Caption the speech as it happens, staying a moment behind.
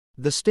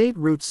The State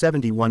Route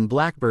 71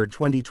 Blackbird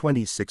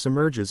 2026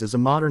 emerges as a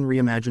modern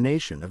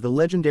reimagination of the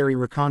legendary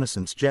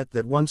reconnaissance jet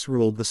that once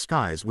ruled the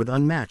skies with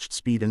unmatched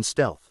speed and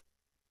stealth.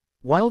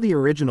 While the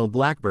original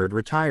Blackbird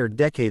retired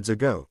decades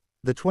ago,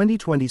 the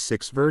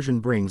 2026 version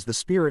brings the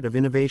spirit of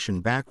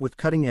innovation back with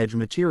cutting-edge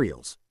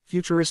materials,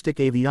 futuristic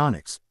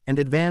avionics, and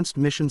advanced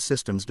mission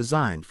systems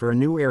designed for a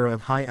new era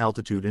of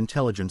high-altitude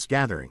intelligence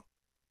gathering.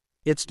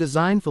 Its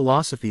design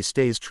philosophy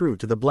stays true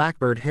to the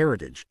Blackbird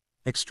heritage: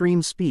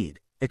 extreme speed,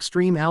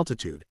 extreme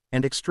altitude,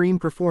 and extreme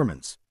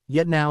performance,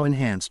 yet now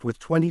enhanced with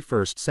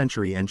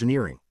 21st-century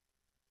engineering.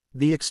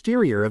 The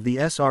exterior of the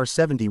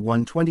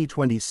SR-71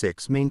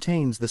 2026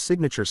 maintains the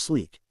signature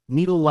sleek,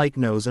 needle-like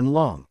nose and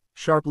long,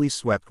 sharply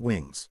swept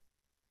wings.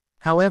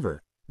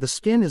 However, the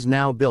skin is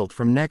now built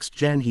from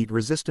next-gen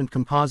heat-resistant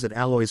composite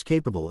alloys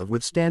capable of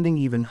withstanding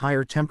even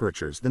higher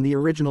temperatures than the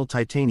original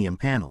titanium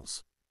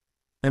panels.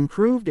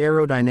 Improved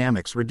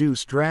aerodynamics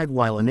reduce drag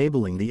while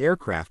enabling the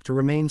aircraft to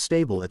remain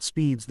stable at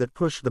speeds that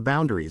push the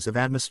boundaries of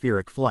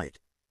atmospheric flight.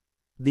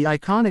 The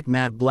iconic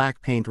matte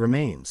black paint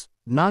remains,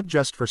 not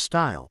just for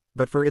style,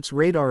 but for its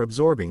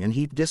radar-absorbing and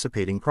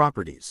heat-dissipating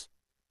properties.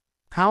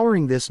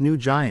 Powering this new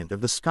giant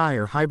of the sky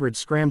are hybrid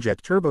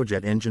scramjet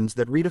turbojet engines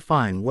that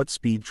redefine what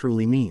speed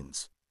truly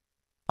means.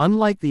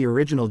 Unlike the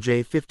original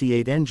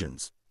J58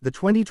 engines, the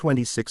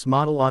 2026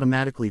 model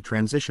automatically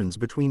transitions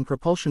between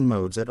propulsion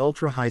modes at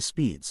ultra-high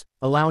speeds,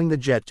 allowing the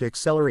jet to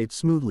accelerate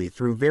smoothly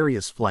through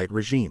various flight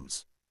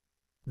regimes.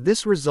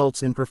 This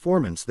results in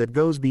performance that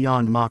goes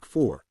beyond Mach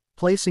 4,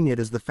 placing it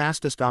as the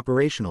fastest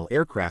operational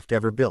aircraft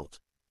ever built.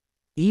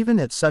 Even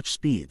at such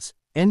speeds,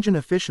 engine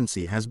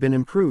efficiency has been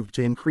improved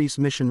to increase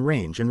mission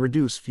range and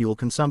reduce fuel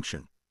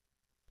consumption.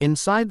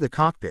 Inside the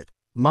cockpit,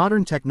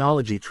 modern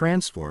technology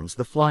transforms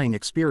the flying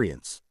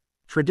experience.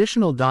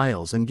 Traditional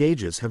dials and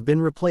gauges have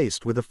been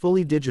replaced with a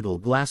fully digital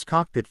glass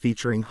cockpit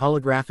featuring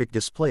holographic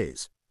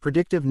displays,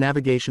 predictive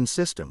navigation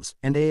systems,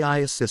 and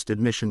AI-assisted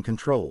mission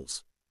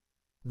controls.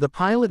 The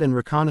pilot and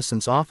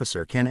reconnaissance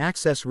officer can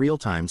access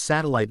real-time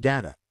satellite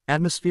data,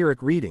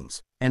 atmospheric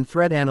readings, and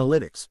threat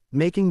analytics,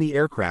 making the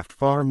aircraft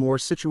far more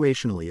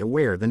situationally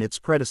aware than its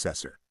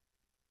predecessor.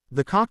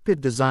 The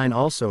cockpit design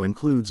also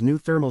includes new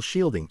thermal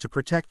shielding to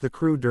protect the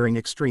crew during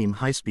extreme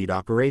high-speed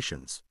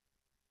operations.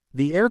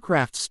 The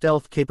aircraft's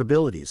stealth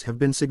capabilities have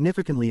been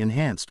significantly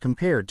enhanced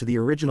compared to the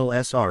original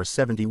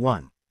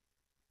SR-71.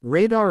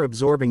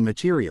 Radar-absorbing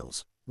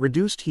materials,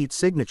 reduced heat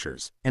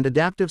signatures, and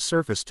adaptive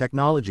surface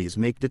technologies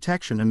make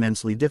detection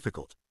immensely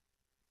difficult.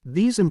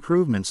 These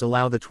improvements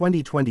allow the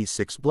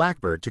 2026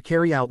 Blackbird to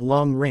carry out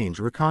long-range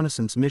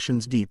reconnaissance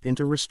missions deep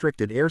into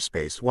restricted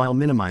airspace while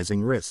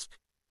minimizing risk.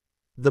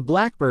 The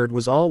Blackbird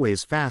was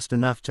always fast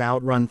enough to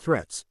outrun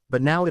threats,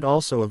 but now it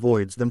also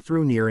avoids them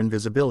through near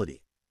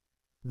invisibility.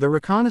 The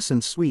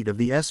reconnaissance suite of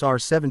the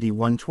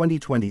SR-71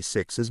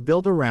 2026 is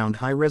built around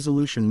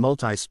high-resolution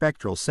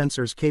multispectral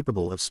sensors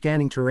capable of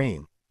scanning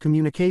terrain,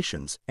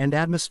 communications, and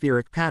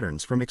atmospheric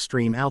patterns from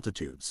extreme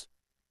altitudes.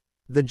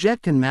 The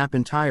jet can map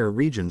entire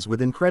regions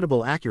with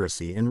incredible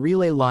accuracy and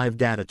relay live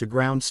data to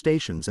ground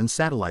stations and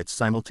satellites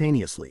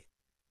simultaneously.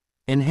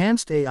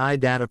 Enhanced AI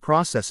data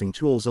processing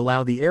tools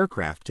allow the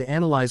aircraft to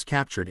analyze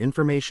captured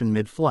information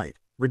mid-flight,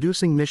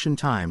 reducing mission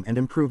time and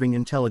improving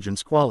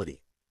intelligence quality.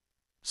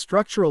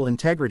 Structural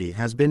integrity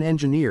has been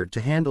engineered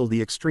to handle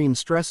the extreme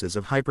stresses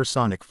of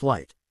hypersonic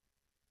flight.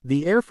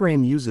 The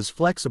airframe uses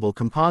flexible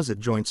composite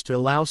joints to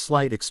allow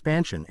slight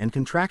expansion and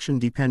contraction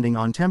depending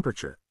on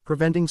temperature,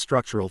 preventing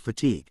structural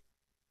fatigue.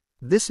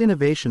 This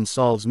innovation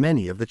solves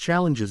many of the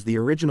challenges the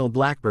original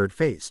Blackbird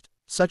faced,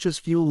 such as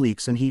fuel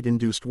leaks and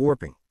heat-induced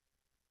warping.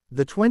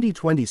 The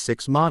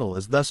 2026 model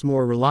is thus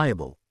more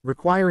reliable,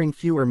 requiring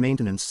fewer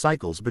maintenance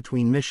cycles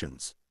between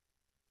missions.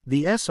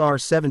 The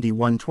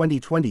SR-71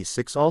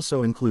 2026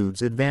 also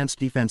includes advanced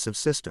defensive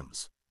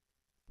systems.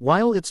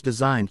 While it's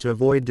designed to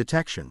avoid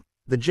detection,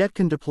 the jet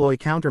can deploy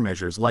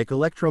countermeasures like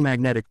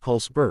electromagnetic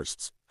pulse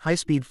bursts,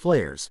 high-speed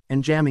flares,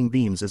 and jamming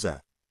beams as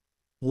a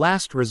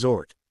last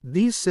resort.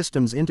 These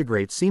systems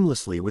integrate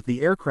seamlessly with the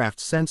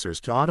aircraft's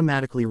sensors to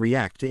automatically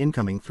react to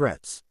incoming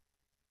threats.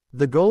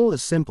 The goal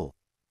is simple: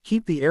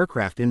 keep the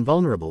aircraft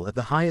invulnerable at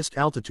the highest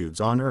altitudes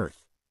on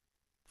Earth.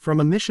 From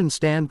a mission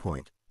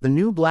standpoint, the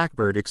new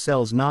Blackbird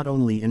excels not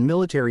only in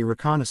military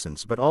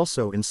reconnaissance but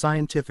also in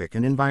scientific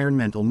and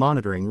environmental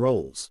monitoring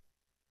roles.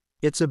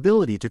 Its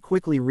ability to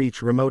quickly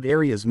reach remote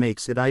areas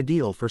makes it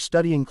ideal for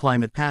studying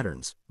climate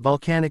patterns,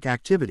 volcanic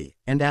activity,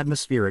 and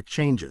atmospheric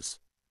changes.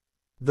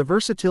 The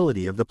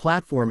versatility of the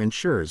platform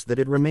ensures that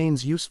it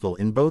remains useful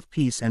in both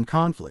peace and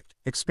conflict,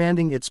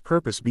 expanding its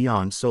purpose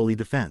beyond solely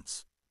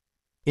defense.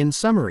 In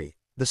summary,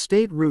 the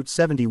State Route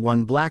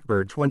 71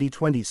 Blackbird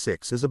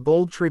 2026 is a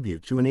bold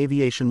tribute to an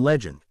aviation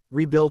legend,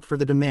 rebuilt for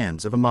the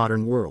demands of a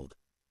modern world.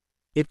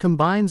 It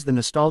combines the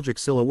nostalgic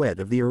silhouette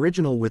of the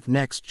original with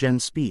next-gen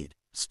speed,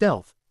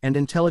 stealth, and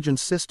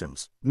intelligence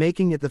systems,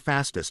 making it the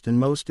fastest and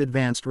most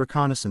advanced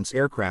reconnaissance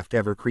aircraft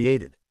ever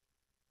created.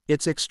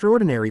 Its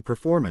extraordinary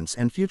performance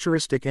and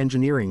futuristic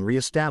engineering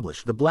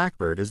re-establish the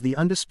Blackbird as the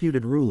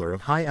undisputed ruler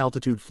of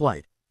high-altitude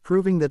flight,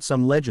 proving that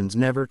some legends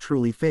never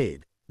truly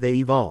fade, they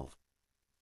evolve.